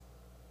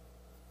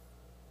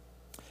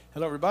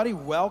Hello, everybody.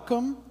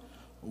 Welcome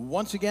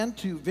once again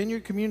to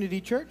Vineyard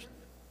Community Church.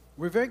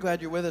 We're very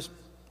glad you're with us.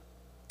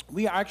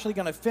 We are actually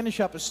going to finish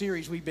up a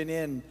series we've been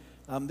in.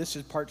 This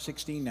is part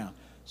 16 now.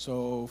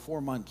 So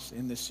 4 months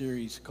in this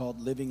series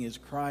called Living is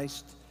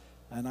Christ.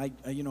 And I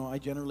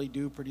generally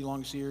do pretty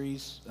long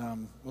series.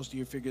 Most of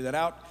you figure that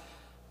out.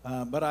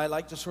 But I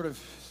like to sort of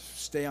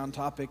stay on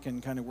topic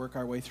and kind of work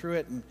our way through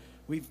it. And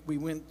we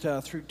went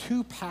through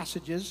two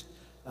passages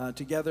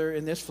together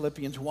in this,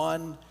 Philippians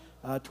 1,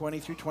 20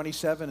 through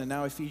 27, and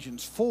now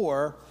Ephesians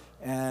 4,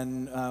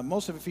 and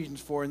most of Ephesians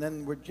 4, and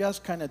then we're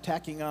just kind of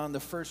tacking on the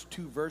first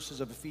two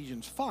verses of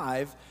Ephesians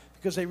 5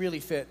 because they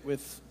really fit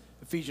with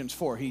Ephesians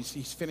 4.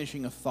 He's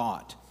finishing a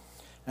thought.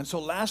 And so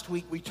last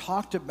week we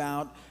talked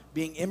about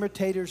being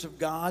imitators of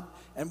God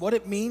and what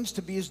it means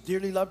to be His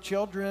dearly loved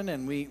children,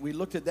 and we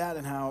looked at that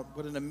and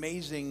what an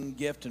amazing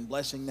gift and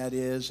blessing that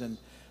is, and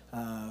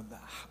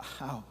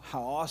how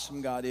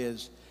awesome God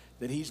is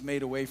that He's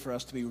made a way for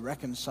us to be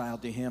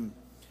reconciled to Him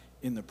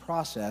in the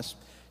process,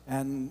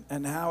 and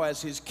how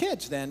as His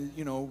kids then,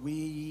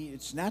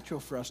 it's natural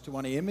for us to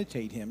want to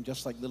imitate Him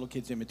just like little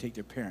kids imitate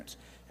their parents,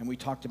 and we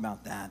talked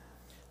about that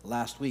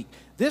last week.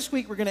 This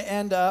week we're going to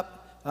end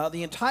up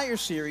the entire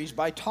series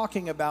by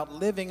talking about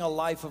living a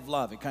life of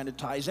love. It kind of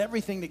ties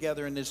everything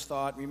together in this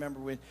thought.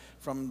 Remember,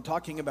 from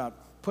talking about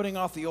putting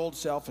off the old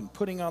self and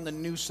putting on the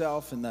new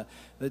self, and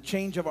the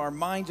change of our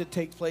minds that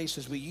takes place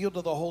as we yield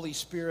to the Holy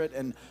Spirit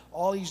and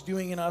all He's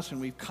doing in us, and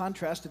we've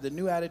contrasted the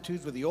new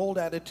attitudes with the old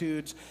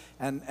attitudes,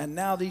 and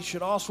now these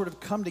should all sort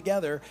of come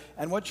together,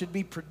 and what should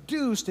be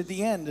produced at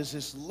the end is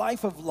this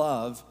life of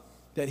love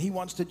that He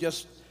wants to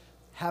just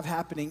have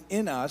happening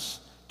in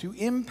us to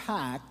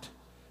impact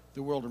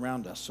the world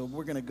around us. So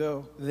we're going to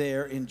go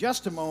there in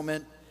just a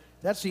moment.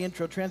 That's the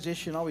intro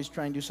transition. Always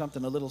try and do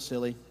something a little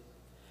silly.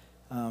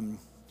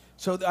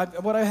 So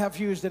what I have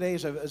for you today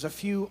is a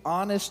few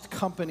honest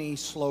company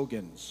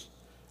slogans.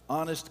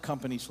 Honest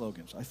company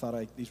slogans. I thought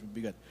these would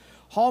be good.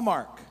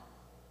 Hallmark,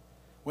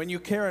 when you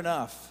care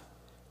enough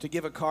to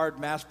give a card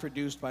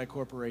mass-produced by a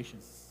corporation.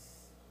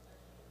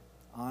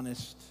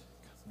 Honest.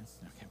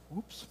 Okay,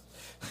 whoops.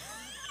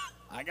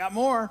 I got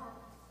more.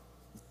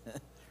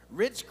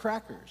 Ritz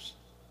crackers.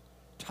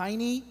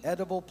 Tiny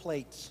edible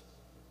plates.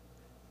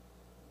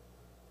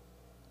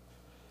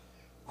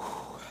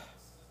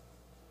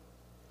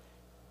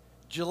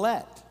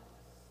 Gillette.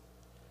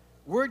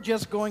 We're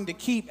just going to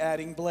keep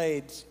adding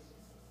blades.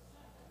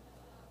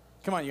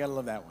 Come on, you gotta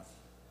love that one.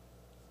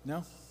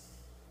 No?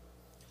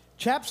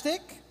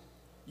 Chapstick.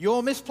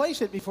 You'll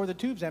misplace it before the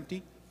tube's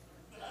empty.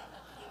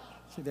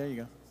 See, there you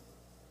go.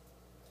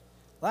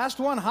 Last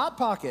one, Hot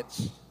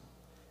Pockets.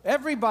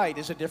 Every bite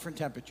is a different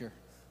temperature.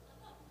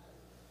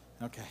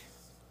 Okay.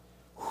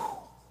 Whew.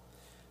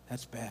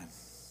 That's bad.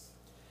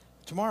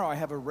 Tomorrow I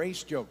have a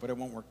race joke, but it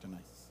won't work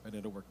tonight. But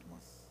it'll work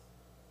tomorrow.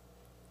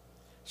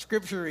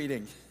 Scripture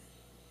reading.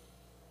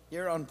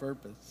 You're on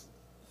purpose.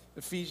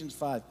 Ephesians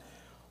 5,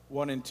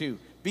 1 and 2.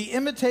 Be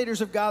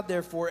imitators of God,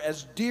 therefore,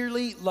 as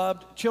dearly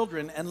loved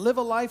children, and live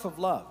a life of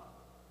love,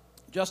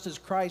 just as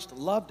Christ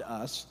loved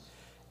us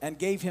and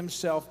gave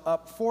Himself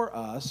up for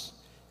us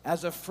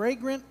as a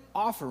fragrant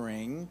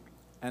offering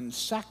and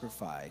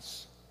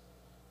sacrifice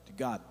to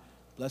God.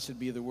 Blessed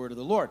be the word of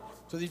the Lord.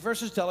 So these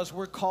verses tell us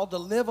we're called to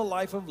live a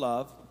life of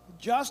love,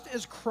 just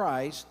as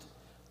Christ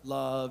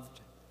loved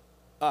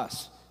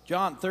us.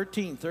 John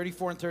 13,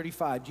 34 and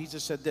 35,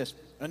 Jesus said this,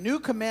 "A new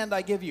command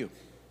I give you,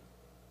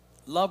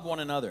 love one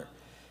another.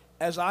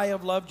 As I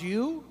have loved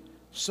you,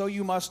 so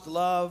you must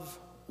love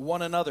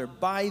one another.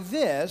 By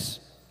this,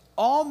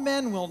 all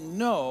men will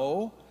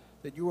know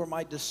that you are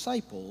my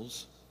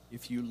disciples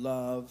if you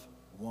love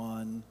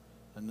one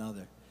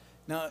another."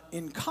 Now,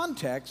 in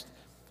context,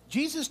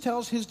 Jesus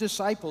tells His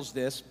disciples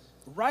this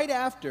right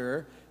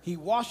after He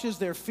washes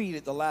their feet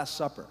at the Last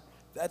Supper.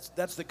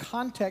 That's the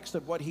context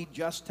of what He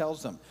just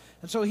tells them.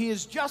 And so He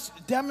has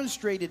just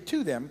demonstrated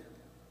to them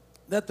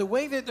that the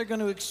way that they're going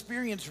to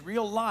experience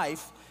real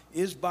life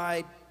is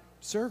by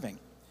serving.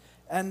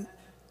 And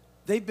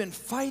they've been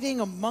fighting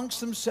amongst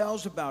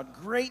themselves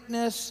about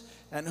greatness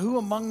and who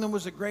among them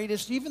was the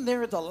greatest. Even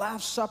there at the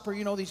Last Supper,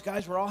 these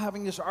guys were all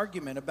having this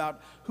argument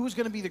about who was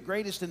going to be the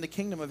greatest in the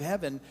kingdom of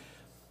heaven.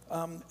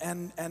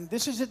 And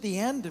this is at the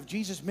end of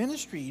Jesus'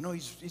 ministry.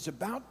 He's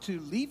about to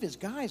leave His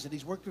guys that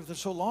He's worked with for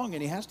so long,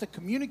 and He has to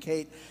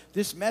communicate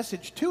this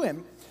message to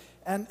him.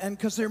 And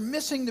because they're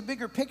missing the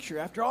bigger picture.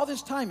 After all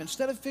this time,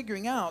 instead of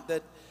figuring out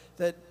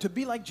that to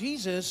be like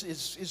Jesus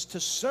is to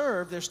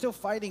serve, they're still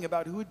fighting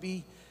about who would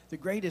be the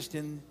greatest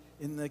in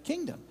the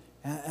kingdom.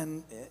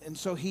 And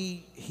so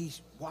he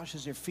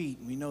washes their feet,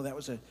 and we know that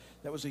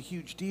was a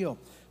huge deal.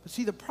 But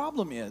see, the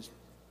problem is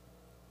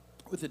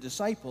with the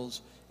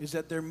disciples is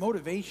that their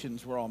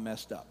motivations were all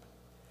messed up.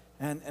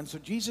 And so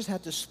Jesus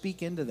had to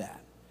speak into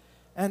that.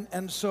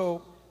 And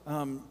so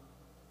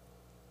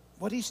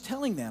what He's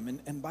telling them,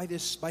 and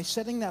by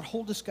setting that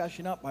whole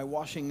discussion up by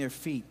washing their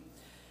feet,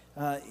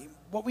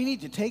 what we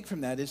need to take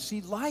from that is,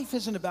 see, life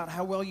isn't about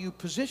how well you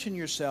position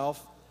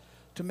yourself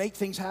to make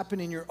things happen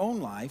in your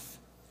own life.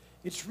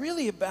 It's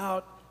really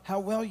about how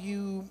well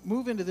you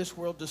move into this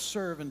world to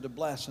serve and to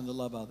bless and to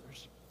love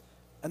others.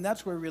 And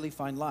that's where we really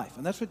find life.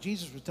 And that's what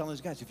Jesus was telling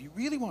his guys. If you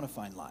really want to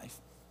find life,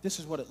 this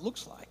is what it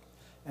looks like.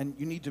 And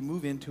you need to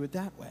move into it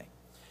that way.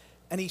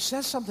 And he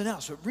says something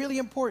else, but really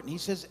important. He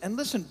says, and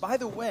listen, by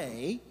the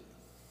way,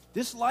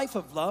 this life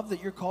of love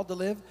that you're called to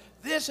live,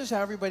 this is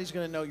how everybody's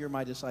going to know you're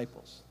my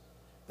disciples.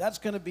 That's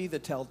going to be the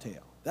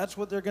telltale. That's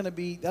what they're going to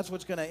be. That's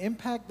what's going to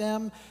impact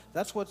them.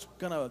 That's what's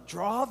going to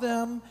draw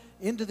them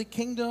into the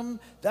kingdom.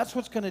 That's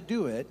what's going to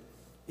do it,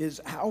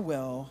 is how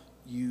well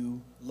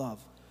you love.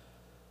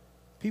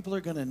 People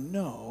are going to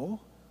know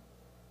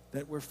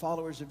that we're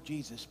followers of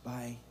Jesus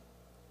by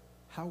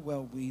how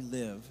well we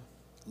live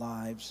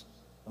lives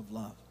of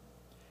love.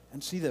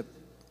 And see that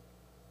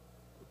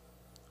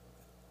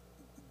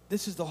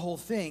this is the whole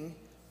thing.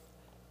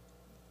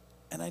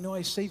 And I know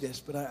I say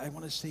this, but I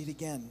want to say it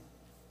again.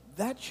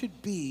 That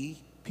should be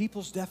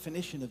people's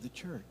definition of the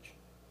church.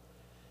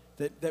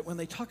 That when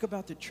they talk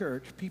about the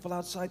church, people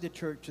outside the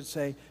church should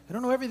say, I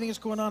don't know everything that's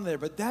going on there,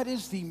 but that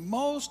is the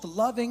most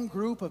loving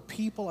group of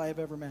people I have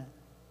ever met.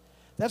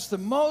 That's the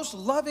most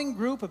loving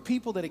group of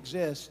people that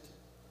exist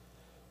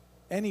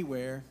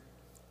anywhere.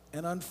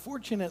 And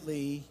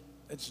unfortunately,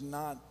 it's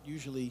not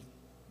usually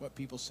what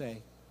people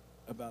say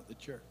about the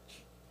church.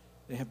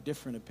 They have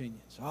different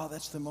opinions. Oh,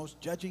 that's the most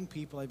judging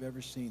people I've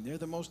ever seen. They're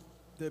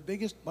the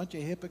biggest bunch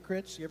of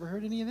hypocrites. You ever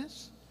heard any of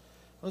this?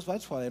 Well,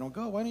 that's why they don't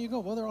go. Why don't you go?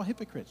 Well, they're all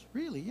hypocrites.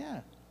 Really? Yeah.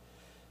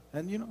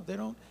 And, they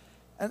don't.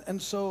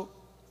 And so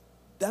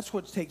that's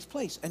what takes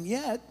place. And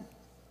yet,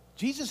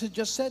 Jesus had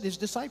just said his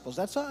disciples,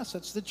 that's us,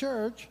 that's the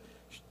church.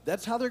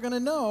 That's how they're going to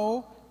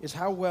know, is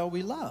how well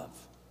we love.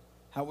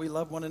 How we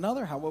love one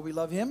another, how well we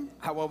love him,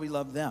 how well we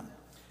love them.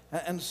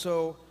 And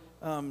so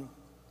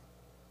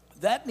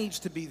that needs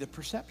to be the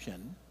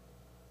perception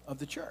of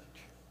the church.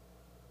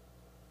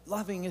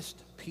 Lovingest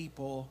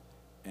people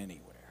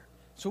anywhere.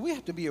 So we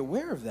have to be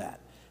aware of that.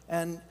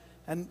 And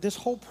this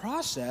whole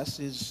process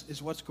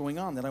is what's going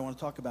on that I want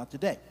to talk about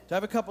today. So I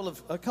have a couple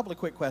of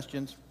quick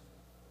questions.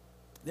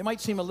 They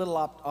might seem a little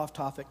off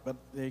topic, but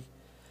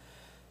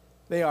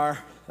they are.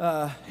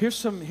 Here's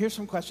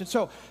some questions.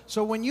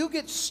 So when you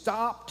get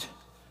stopped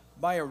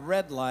by a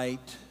red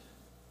light,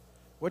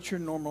 what's your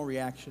normal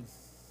reaction?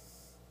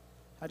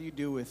 How do you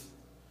do with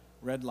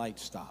red light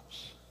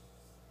stops?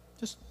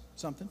 Just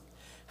something.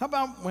 How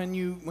about when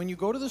you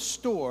go to the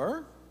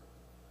store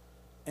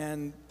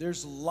and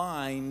there's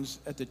lines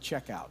at the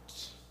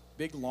checkouts,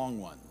 big long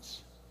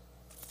ones?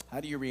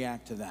 How do you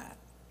react to that?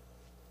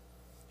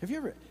 Have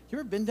you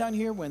ever been down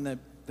here when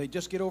they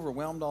just get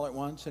overwhelmed all at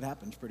once? It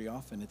happens pretty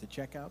often at the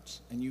checkouts,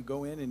 and you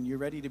go in and you're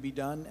ready to be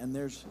done, and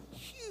there's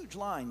huge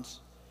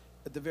lines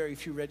at the very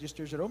few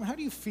registers that are open. How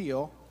do you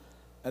feel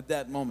at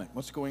that moment?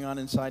 What's going on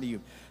inside of you?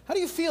 How do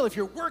you feel if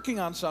you're working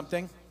on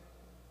something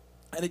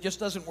and it just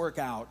doesn't work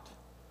out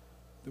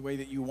the way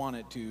that you want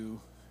it to,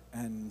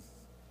 and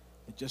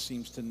it just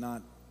seems to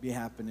not be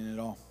happening at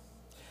all?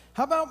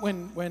 How about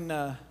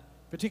when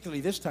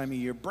particularly this time of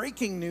year,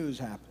 breaking news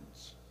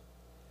happens?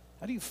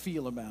 How do you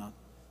feel about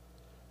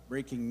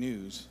breaking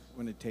news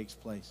when it takes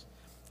place?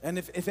 And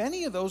if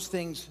any of those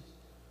things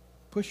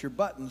push your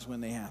buttons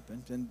when they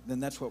happen, then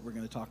that's what we're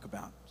going to talk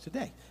about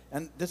today.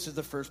 And this is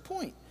the first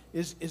point,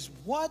 is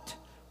what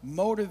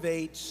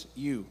motivates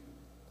you?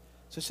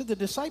 So I said the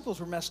disciples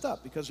were messed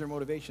up because their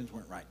motivations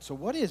weren't right. So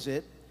what is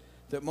it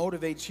that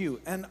motivates you?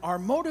 And our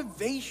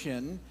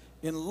motivation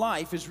in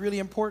life is really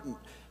important.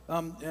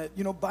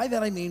 By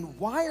that I mean,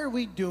 why are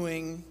we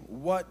doing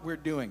what we're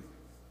doing?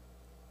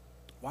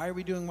 Why are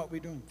we doing what we're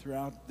doing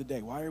throughout the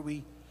day? Why are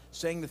we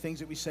saying the things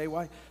that we say?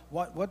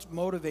 What's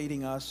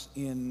motivating us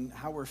in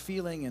how we're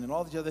feeling and in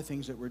all the other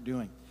things that we're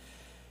doing?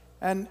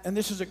 And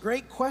this is a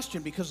great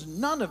question because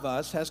none of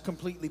us has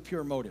completely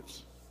pure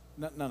motives.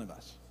 None of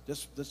us.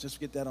 Let's just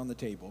get that on the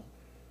table.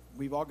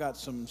 We've all got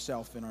some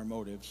self in our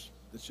motives.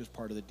 That's just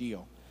part of the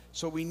deal.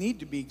 So we need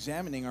to be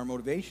examining our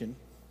motivation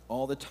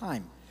all the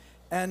time.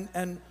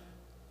 And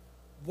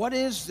what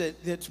is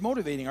it that's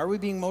motivating? Are we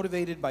being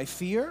motivated by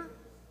fear?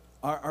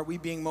 Are we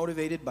being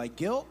motivated by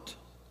guilt?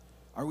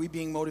 Are we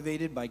being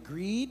motivated by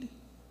greed?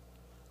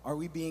 Are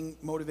we being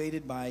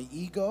motivated by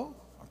ego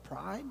or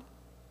pride?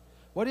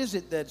 What is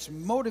it that's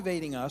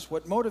motivating us?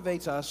 What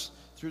motivates us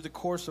through the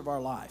course of our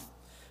life?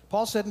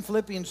 Paul said in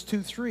Philippians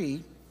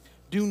 2:3,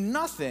 do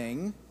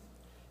nothing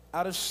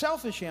out of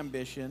selfish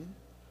ambition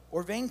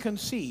or vain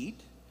conceit,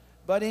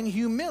 but in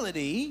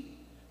humility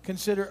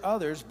consider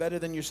others better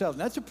than yourselves.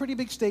 And that's a pretty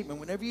big statement.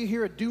 Whenever you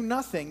hear a do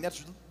nothing,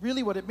 that's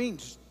really what it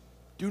means.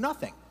 Do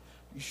nothing.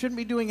 You shouldn't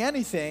be doing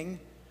anything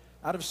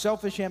out of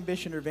selfish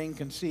ambition or vain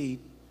conceit,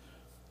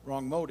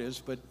 wrong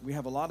motives, but we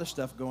have a lot of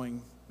stuff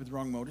going with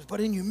wrong motives.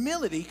 But in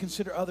humility,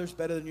 consider others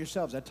better than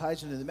yourselves. That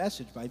ties into the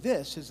message by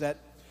this, is that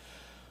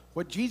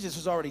what Jesus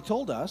has already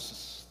told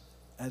us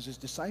as his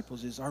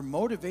disciples is our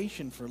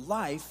motivation for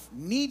life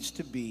needs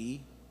to be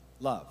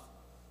love.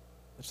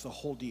 That's the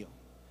whole deal.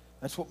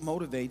 That's what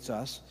motivates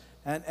us.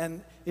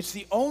 And it's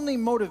the only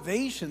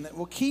motivation that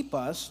will keep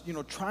us,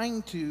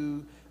 trying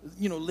to,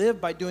 live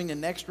by doing the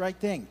next right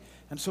thing.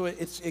 And so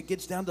it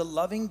gets down to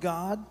loving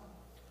God,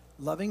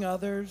 loving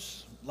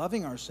others,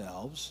 loving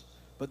ourselves.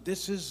 But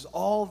this is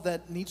all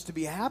that needs to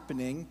be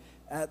happening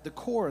at the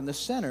core and the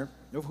center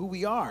of who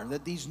we are.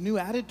 That these new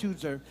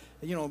attitudes are,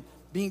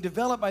 being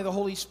developed by the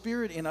Holy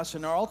Spirit in us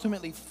and are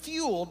ultimately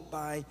fueled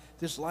by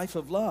this life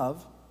of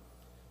love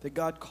that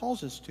God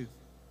calls us to.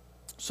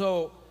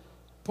 So,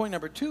 point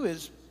number 2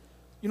 is,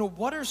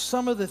 what are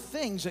some of the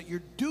things that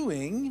you're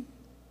doing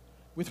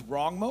with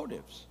wrong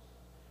motives?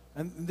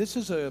 And this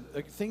is a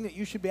thing that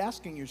you should be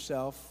asking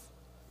yourself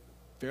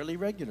fairly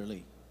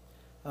regularly.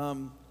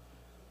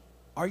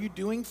 Are you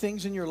doing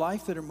things in your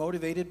life that are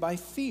motivated by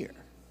fear?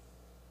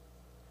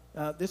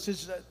 This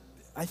is,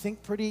 I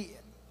think, pretty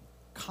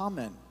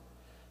common.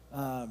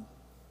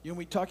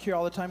 We talk here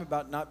all the time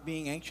about not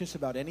being anxious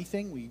about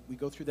anything. We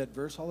go through that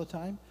verse all the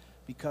time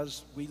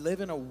because we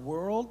live in a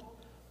world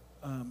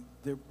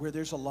where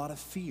there's a lot of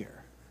fear.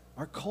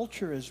 Our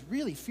culture is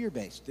really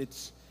fear-based.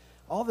 It's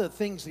all the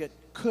things that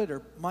could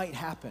or might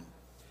happen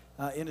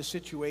in a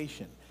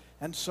situation.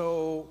 And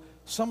so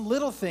some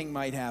little thing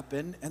might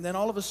happen, and then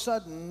all of a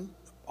sudden,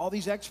 all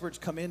these experts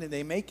come in and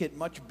they make it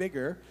much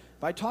bigger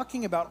by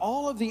talking about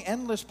all of the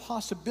endless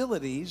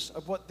possibilities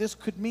of what this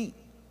could mean.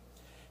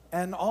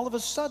 And all of a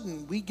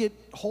sudden, we get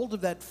hold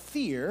of that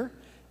fear,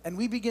 and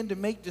we begin to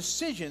make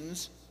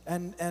decisions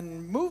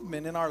and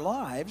movement in our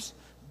lives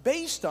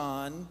based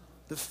on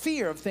the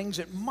fear of things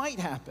that might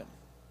happen.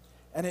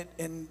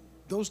 And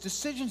those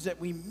decisions that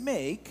we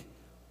make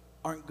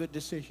aren't good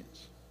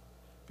decisions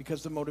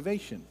because the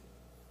motivation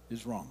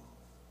is wrong.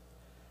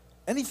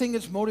 Anything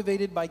that's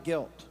motivated by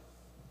guilt,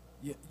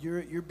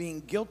 you're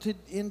being guilted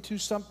into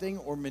something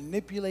or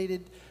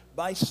manipulated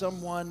by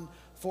someone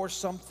for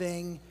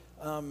something,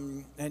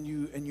 and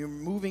you're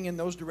moving in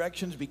those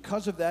directions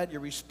because of that.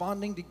 You're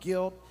responding to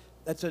guilt.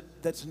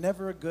 That's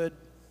never a good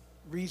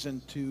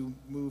reason to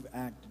move,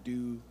 act,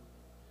 do.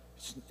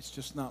 It's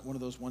just not one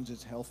of those ones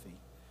that's healthy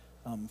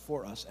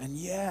for us. And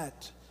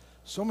yet,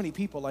 so many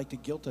people like to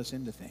guilt us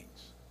into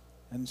things,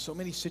 and so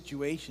many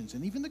situations,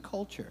 and even the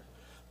culture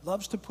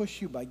loves to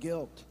push you by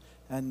guilt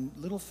and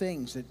little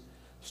things that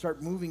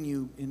start moving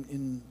you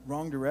in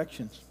wrong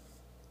directions.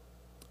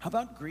 How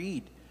about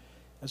greed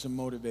as a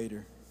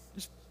motivator?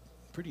 Just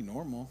pretty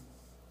normal.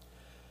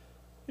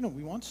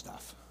 We want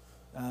stuff.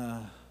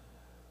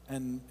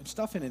 And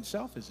stuff in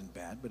itself isn't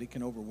bad, but it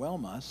can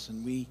overwhelm us,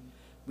 and we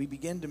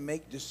begin to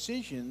make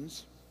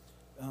decisions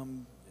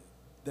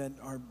that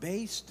are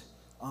based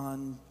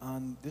on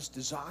this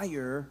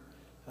desire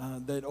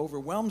that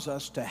overwhelms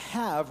us to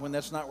have when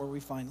that's not where we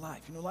find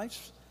life.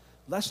 Life's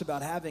less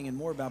about having and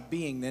more about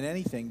being than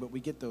anything, but we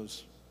get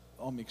those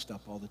all mixed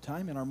up all the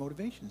time, and our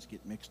motivations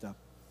get mixed up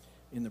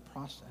in the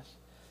process.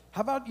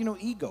 How about,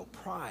 ego,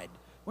 pride?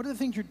 What are the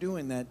things you're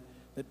doing that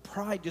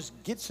pride just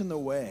gets in the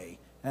way?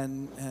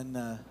 And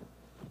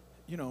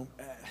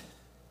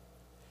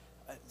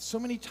so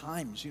many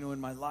times, in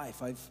my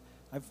life, you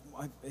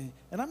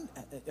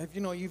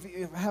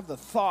have the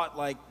thought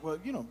like, well,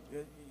 do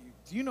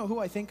you know who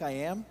I think I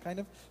am, kind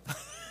of?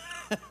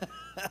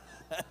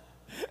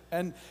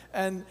 and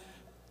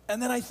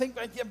then I think,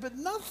 yeah, but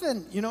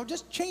nothing,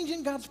 just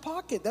changing God's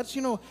pocket. That's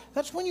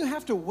when you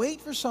have to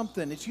wait for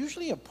something. It's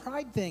usually a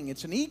pride thing.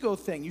 It's an ego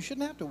thing. You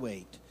shouldn't have to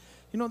wait.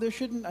 I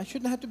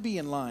shouldn't have to be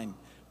in line.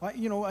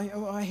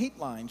 I hate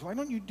lines. Why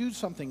don't you do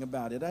something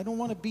about it? I don't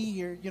want to be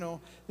here.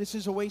 This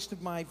is a waste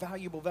of my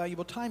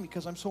valuable time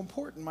because I'm so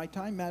important. My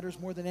time matters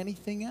more than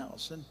anything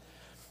else. And,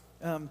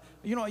 I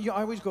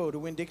always go to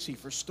Winn-Dixie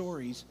for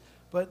stories.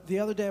 But the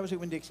other day I was at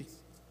Winn-Dixie.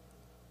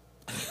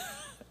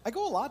 I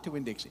go a lot to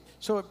Winn-Dixie.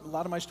 So a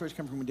lot of my stories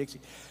come from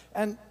Winn-Dixie.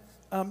 And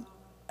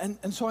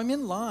so I'm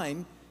in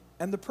line,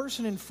 and the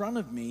person in front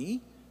of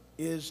me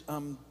is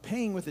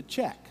paying with a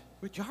check,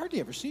 which you hardly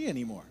ever see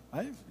anymore.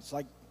 It's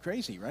like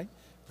crazy, right?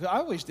 I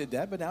always did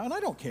that, but now, and I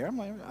don't care. I'm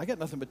like, I got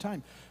nothing but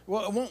time.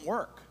 Well, it won't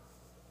work.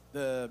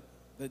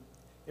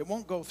 It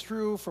won't go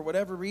through for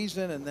whatever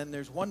reason, and then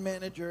there's one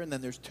manager, and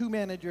then there's two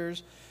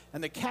managers,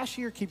 and the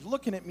cashier keeps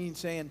looking at me and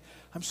saying,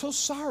 I'm so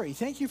sorry.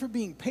 Thank you for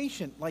being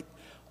patient. Like,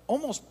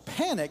 almost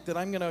panicked that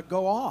I'm going to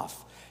go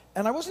off.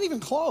 And I wasn't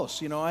even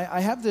close. I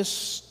have this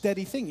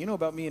steady thing.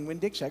 About me in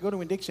Winn-Dixie. I go to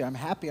Winn-Dixie. I'm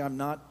happy I'm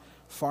not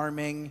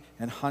farming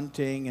and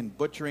hunting and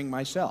butchering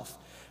myself.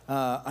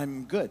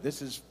 I'm good.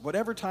 This is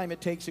whatever time it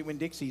takes at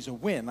Winn-Dixie is a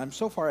win. I'm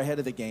so far ahead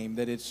of the game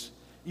that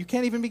you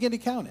can't even begin to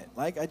count it.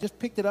 Like, I just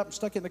picked it up and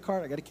stuck it in the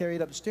cart. I got to carry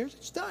it up the stairs.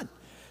 It's done.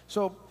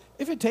 So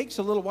if it takes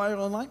a little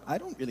while in line, I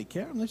don't really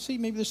care. Let's see,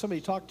 maybe there's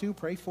somebody to talk to,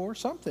 pray for,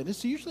 something.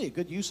 It's usually a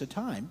good use of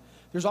time.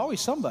 There's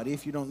always somebody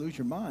if you don't lose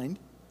your mind.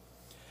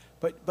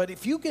 But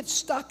if you get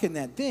stuck in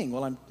that thing,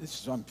 well, I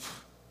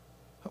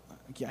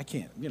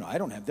can't. I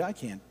don't have that. I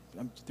can't.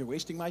 They're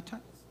wasting my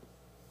time.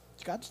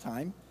 It's God's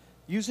time.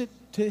 Use it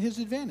to His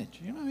advantage.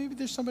 Maybe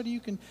there's somebody you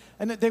can.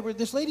 And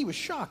this lady was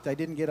shocked I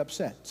didn't get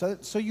upset. So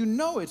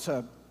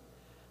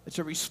it's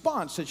a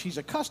response that she's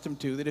accustomed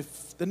to. That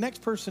if the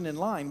next person in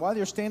line, while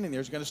they're standing there,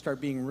 is going to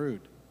start being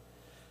rude,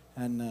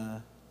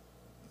 and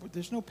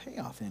there's no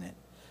payoff in it.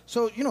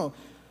 So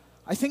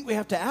I think we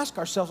have to ask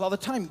ourselves all the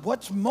time,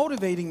 what's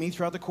motivating me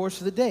throughout the course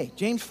of the day?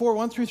 James 4,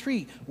 1 through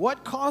 3.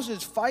 What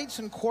causes fights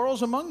and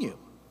quarrels among you?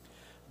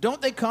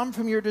 Don't they come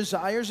from your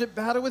desires that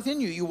battle within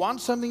you? You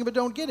want something but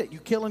don't get it. You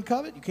kill and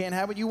covet. You can't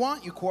have what you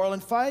want. You quarrel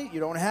and fight. You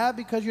don't have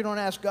because you don't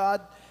ask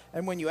God.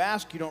 And when you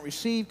ask, you don't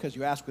receive because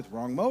you ask with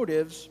wrong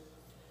motives.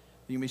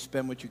 You may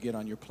spend what you get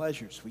on your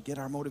pleasures. We get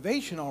our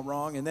motivation all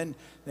wrong, and then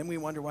we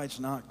wonder why it's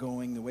not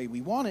going the way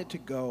we want it to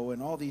go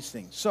and all these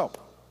things. So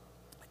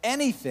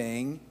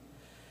anything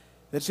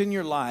that's in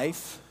your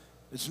life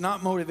that's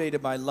not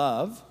motivated by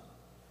love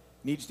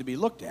needs to be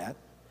looked at.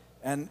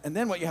 And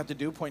then what you have to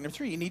do, point number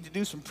 3, you need to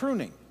do some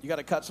pruning. You got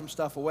to cut some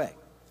stuff away.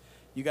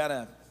 You got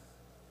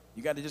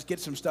to just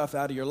get some stuff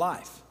out of your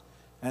life.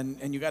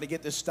 And you got to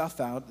get this stuff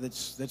out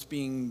that's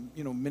being,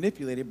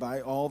 manipulated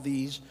by all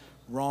these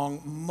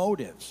wrong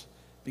motives,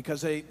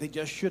 because they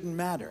just shouldn't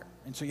matter.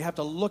 And so you have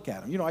to look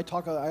at them.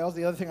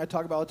 The other thing I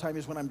talk about all the time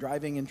is when I'm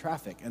driving in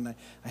traffic. And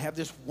I have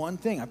this one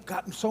thing. I've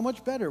gotten so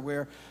much better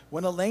where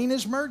when a lane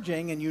is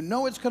merging and you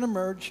know it's going to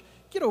merge,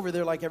 get over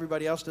there like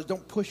everybody else does.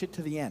 Don't push it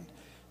to the end.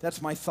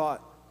 That's my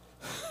thought.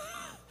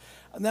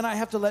 And then I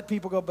have to let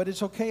people go, but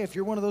it's okay if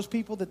you're one of those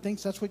people that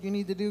thinks that's what you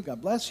need to do.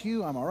 God bless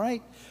you. I'm all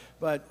right.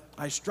 But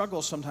I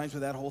struggle sometimes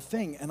with that whole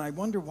thing. And I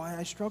wonder why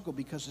I struggle,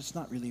 because it's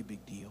not really a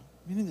big deal.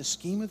 In the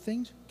scheme of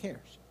things, who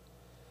cares?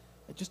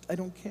 I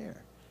don't care.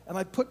 And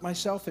I put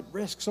myself at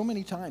risk so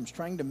many times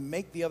trying to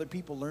make the other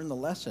people learn the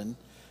lesson,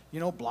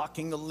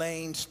 blocking the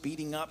lane,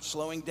 speeding up,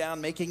 slowing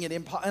down, making it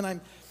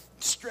impossible.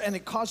 And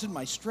it causes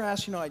my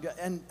stress,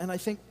 and I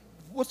think,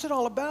 what's it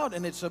all about?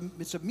 And it's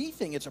a me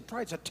thing. It's a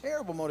pride. It's a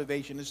terrible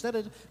motivation. Instead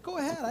of, go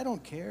ahead, I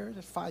don't care.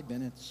 Just 5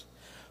 minutes.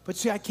 But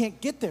see, I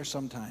can't get there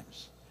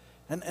sometimes.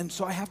 And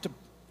so I have to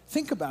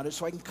think about it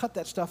so I can cut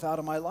that stuff out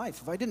of my life.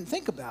 If I didn't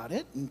think about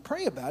it and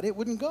pray about it, it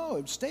wouldn't go.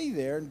 It would stay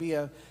there and be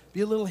a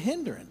little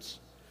hindrance.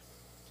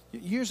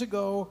 Years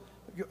ago,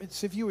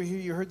 if you were here,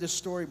 you heard this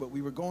story, but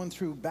we were going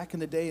through back in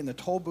the day in the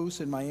toll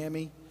booths in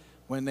Miami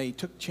when they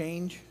took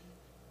change,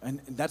 and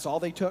that's all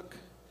they took.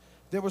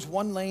 There was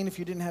one lane if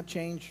you didn't have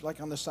change,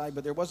 like on the side,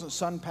 but there wasn't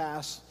Sun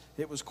Pass.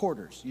 It was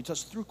quarters. You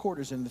just threw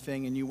quarters in the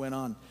thing and you went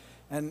on.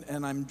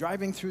 And I'm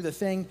driving through the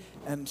thing,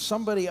 and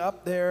somebody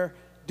up there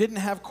didn't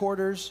have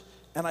quarters,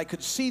 and I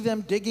could see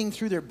them digging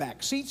through their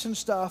back seats and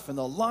stuff, and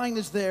the line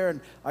is there,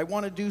 and I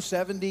want to do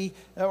 70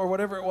 or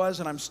whatever it was,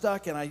 and I'm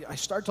stuck, and I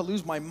start to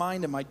lose my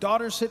mind, and my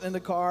daughter's sitting in the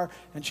car,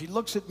 and she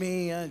looks at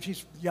me, and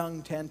she's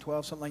young, 10,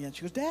 12, something like that.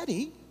 She goes,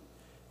 "Daddy,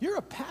 you're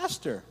a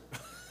pastor."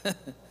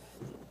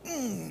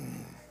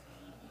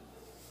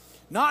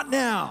 Not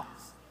now.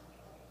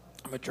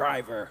 I'm a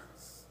driver.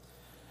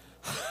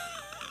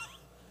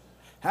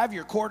 Have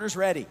your quarters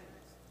ready.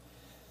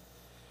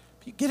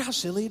 You get how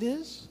silly it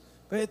is?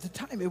 But at the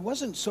time, it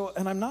wasn't so,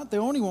 and I'm not the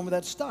only one with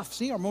that stuff.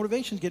 See, our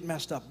motivations get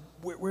messed up.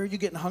 Where are you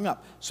getting hung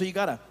up? So you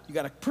gotta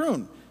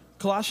prune.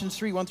 Colossians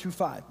 3, 1 through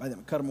 5. By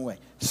them, cut them away.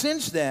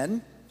 Since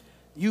then,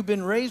 you've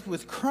been raised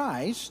with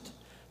Christ.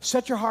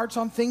 Set your hearts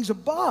on things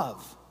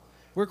above,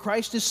 where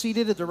Christ is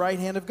seated at the right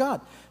hand of God.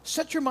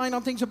 Set your mind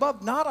on things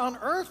above, not on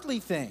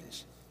earthly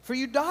things. For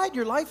you died,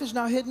 your life is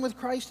now hidden with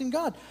Christ in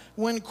God.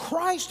 When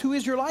Christ, who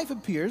is your life,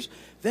 appears,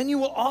 then you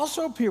will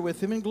also appear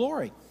with him in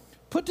glory.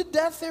 Put to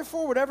death,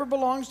 therefore, whatever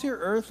belongs to your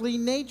earthly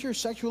nature: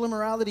 sexual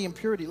immorality,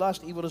 impurity,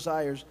 lust, evil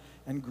desires,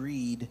 and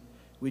greed,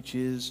 which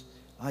is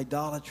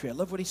idolatry. I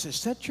love what he says.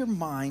 Set your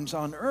minds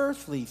on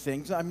earthly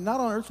things. I'm not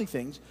on earthly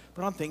things,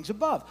 but on things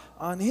above,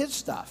 on his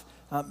stuff.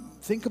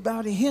 Think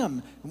about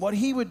him and what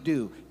he would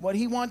do, what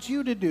he wants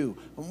you to do,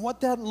 and what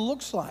that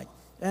looks like.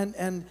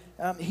 And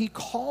he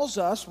calls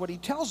us, what he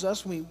tells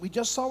us, we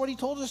just saw what he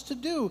told us to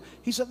do.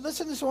 He said,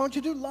 listen, this is what I want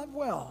you to do, love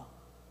well.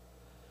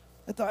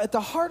 At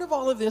the heart of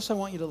all of this, I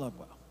want you to love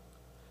well.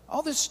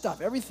 All this stuff,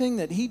 everything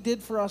that he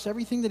did for us,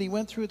 everything that he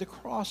went through at the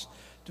cross,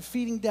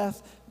 defeating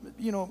death,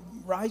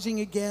 rising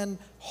again,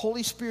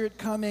 Holy Spirit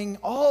coming,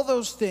 all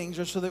those things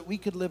are so that we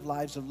could live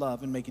lives of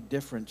love and make a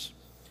difference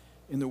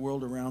in the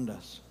world around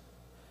us.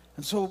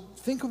 And so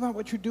think about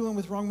what you're doing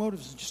with wrong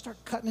motives and just start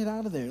cutting it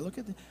out of there. Look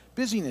at the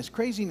busyness,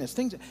 craziness,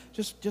 things.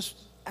 Just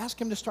ask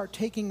him to start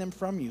taking them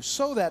from you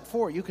so that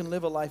you can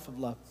live a life of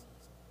love.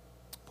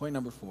 Point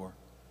number 4,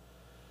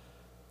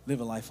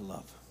 live a life of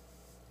love.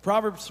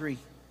 Proverbs 3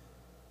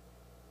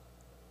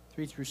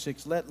 through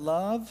 6. Let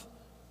love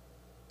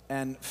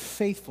and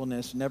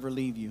faithfulness never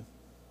leave you.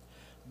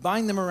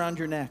 Bind them around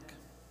your neck.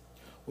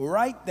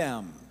 Write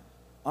them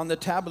on the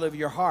tablet of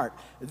your heart.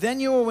 Then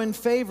you will win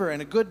favor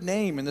and a good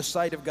name in the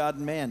sight of God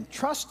and man.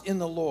 Trust in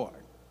the Lord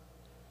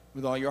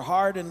with all your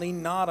heart and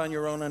lean not on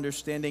your own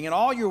understanding. In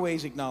all your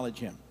ways acknowledge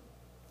him,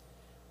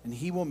 and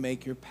he will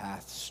make your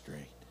path straight.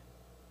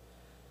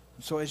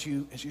 And so as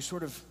you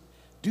sort of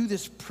do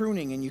this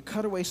pruning and you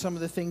cut away some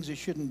of the things that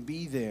shouldn't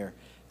be there,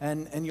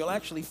 and you'll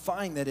actually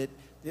find that it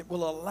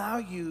will allow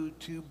you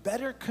to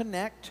better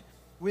connect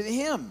with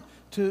him,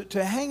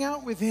 to hang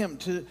out with him,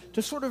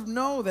 to sort of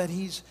know that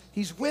he's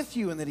with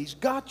you and that he's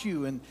got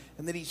you and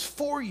that he's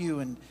for you,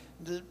 and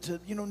to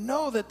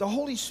know that the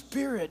Holy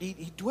Spirit,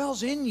 he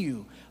dwells in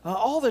you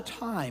all the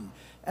time.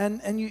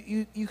 And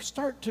you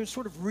start to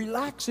sort of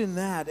relax in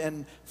that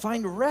and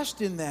find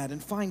rest in that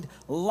and find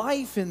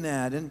life in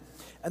that.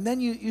 And then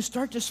you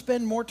start to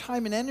spend more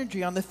time and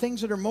energy on the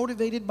things that are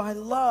motivated by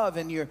love,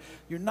 and you're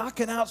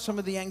knocking out some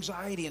of the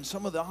anxiety and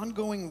some of the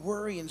ongoing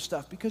worry and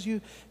stuff, because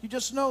you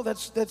just know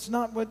that's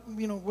not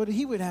what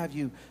he would have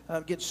you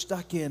get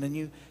stuck in. And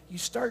you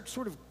start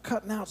sort of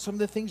cutting out some of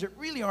the things that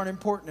really aren't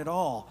important at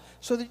all,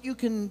 so that you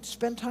can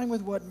spend time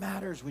with what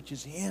matters, which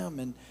is him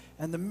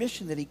and the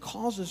mission that he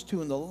calls us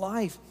to and the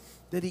life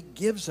that he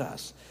gives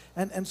us.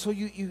 And so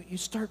you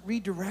start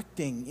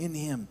redirecting in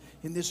him,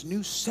 in this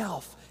new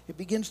self. It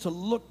begins to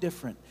look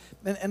different.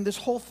 And this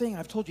whole thing,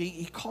 I've told you,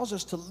 he calls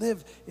us to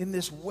live in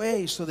this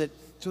way so that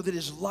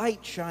his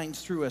light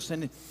shines through us,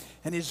 and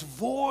his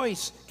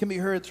voice can be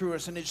heard through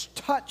us, and his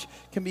touch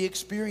can be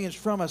experienced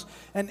from us.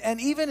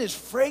 And even his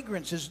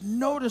fragrance is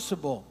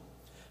noticeable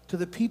to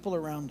the people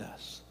around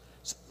us.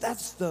 So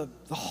that's the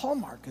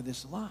hallmark of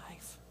this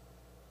life.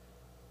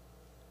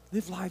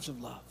 Live lives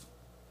of love.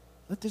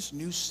 Let this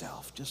new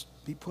self just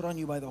be put on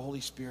you by the Holy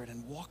Spirit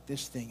and walk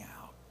this thing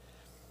out.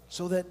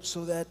 So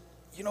that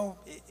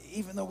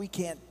even though we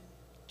can't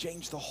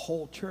change the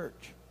whole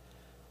church,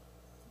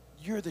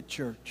 you're the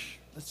church.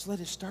 Let's let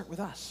it start with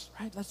us,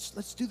 right?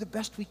 Let's do the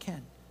best we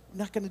can. We're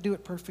not going to do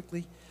it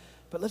perfectly,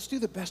 but let's do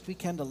the best we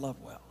can to love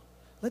well.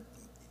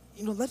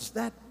 Let's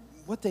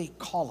what they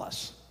call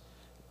us.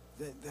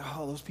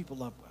 Those people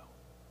love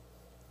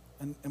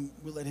well. And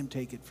we'll let him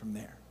take it from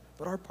there.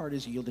 But our part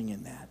is yielding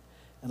in that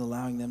and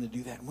allowing them to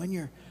do that. And when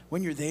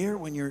you're there,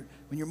 when your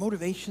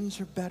motivations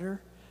are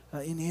better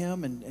in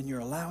him, and you're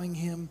allowing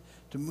him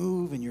to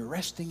move, and you're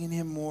resting in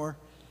him more,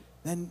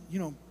 then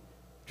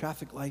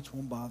traffic lights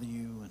won't bother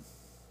you, and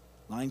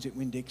lines at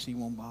Winn-Dixie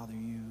won't bother you,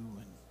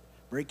 and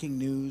breaking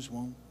news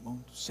won't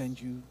send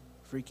you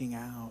freaking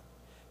out.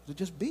 It'll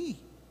just be,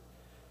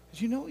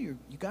 because you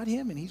got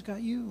him and he's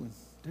got you, and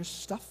there's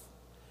stuff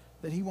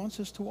that he wants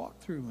us to walk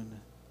through and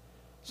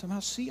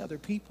somehow see other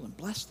people and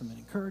bless them and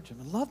encourage them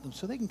and love them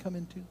so they can come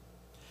in too.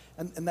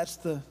 And that's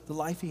the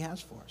life he has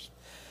for us.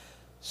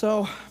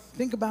 So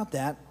think about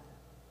that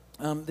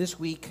this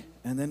week,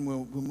 and then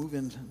we'll move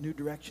in new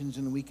directions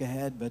in the week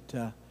ahead.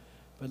 But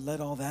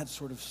let all that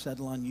sort of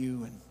settle on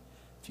you, and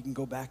if you can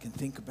go back and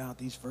think about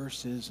these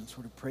verses and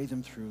sort of pray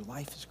them through.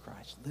 Life is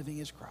Christ, living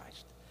is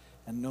Christ,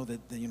 and know that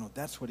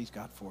that's what he's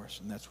got for us,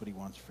 and that's what he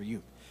wants for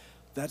you.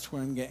 That's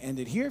where I'm going to end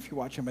it here. If you're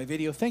watching my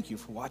video, thank you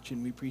for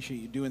watching. We appreciate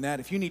you doing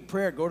that. If you need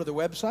prayer, go to the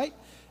website,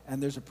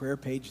 and there's a prayer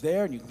page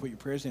there, and you can put your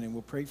prayers in, and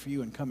we'll pray for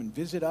you, and come and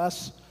visit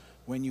us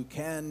when you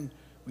can.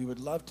 We would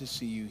love to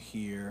see you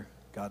here.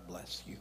 God bless you.